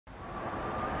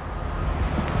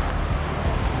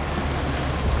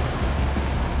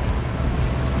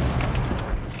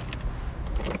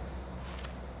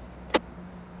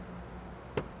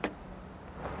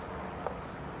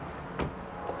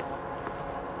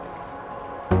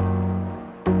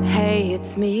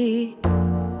it's me.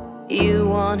 You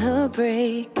want a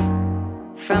break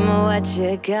from what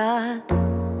you got.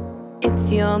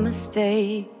 It's your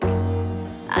mistake.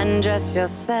 Undress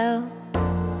yourself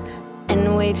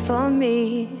and wait for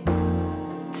me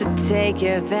to take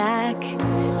you back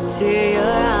to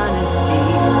your honesty.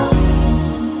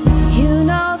 You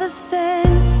know the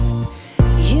sense,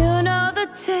 you know the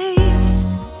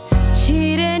taste.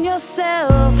 Cheating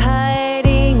yourself,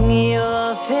 hiding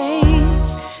your face.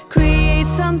 Create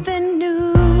something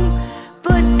new,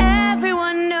 but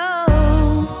everyone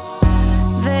knows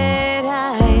that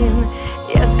I'm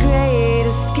your great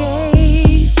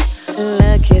escape.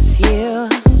 Look, it's you,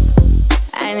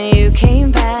 and you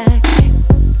came back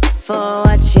for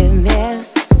what you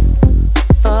missed,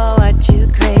 for what you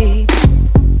crave.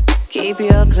 Keep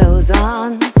your clothes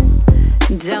on,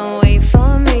 don't wait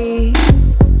for me,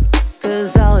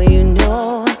 'cause all you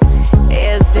know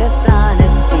is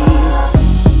dishonesty.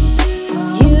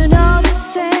 You know the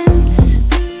sense,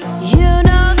 you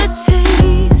know the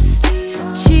taste.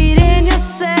 Cheating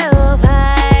yourself,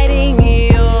 hiding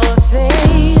your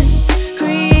face.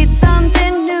 Create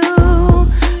something new,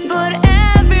 but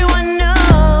everyone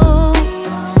knows.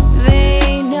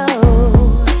 They know,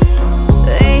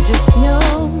 they just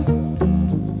know.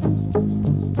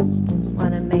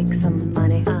 Wanna make some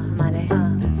money, money,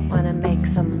 wanna make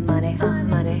some money,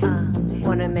 money,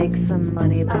 wanna make some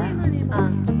money back,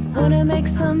 wanna make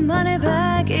some money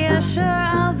back. Yeah, sure,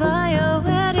 I'll buy your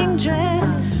wedding dress.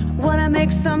 Wanna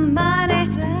make some money,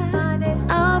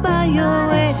 I'll buy your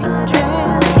wedding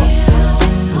dress.